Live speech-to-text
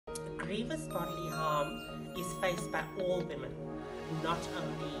grievous bodily harm is faced by all women, not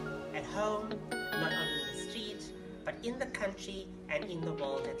only at home, not only in the street, but in the country and in the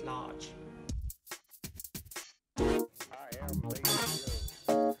world at large. I am Lady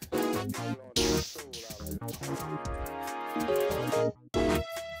Joe. The soul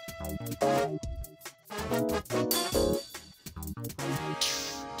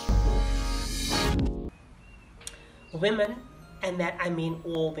Women, and that I mean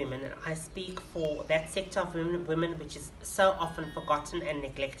all women, and I speak for that sector of women which is so often forgotten and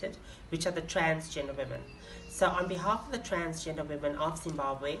neglected, which are the transgender women. So on behalf of the transgender women of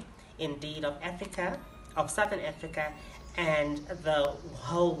Zimbabwe, indeed of Africa, of Southern Africa, and the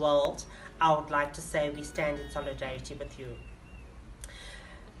whole world, I would like to say we stand in solidarity with you.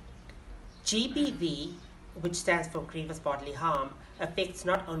 GBV, which stands for grievous bodily harm, affects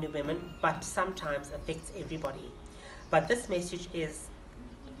not only women but sometimes affects everybody. But this message is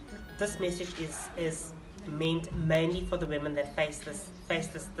meant mainly for the women that face this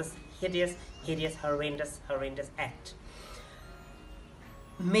hideous, horrendous act.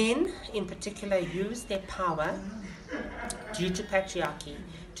 Men, in particular, use their power due to patriarchy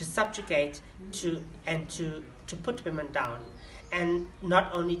to subjugate to put women down. And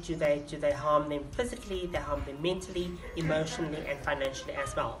not only do they harm them physically, they harm them mentally, emotionally, and financially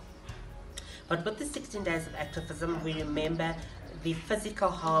as well. But with the 16 days of activism, we remember the physical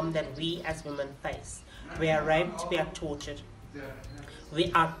harm that we as women face. We are raped, we are tortured,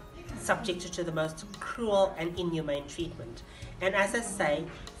 we are subjected to the most cruel and inhumane treatment. And as I say,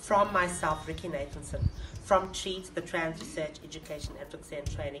 from myself, Ricky Nathanson, from TREAT, the Trans Research, Education, Advocacy and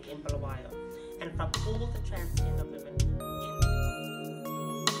Training in Bulawayo, and from all the transgender women in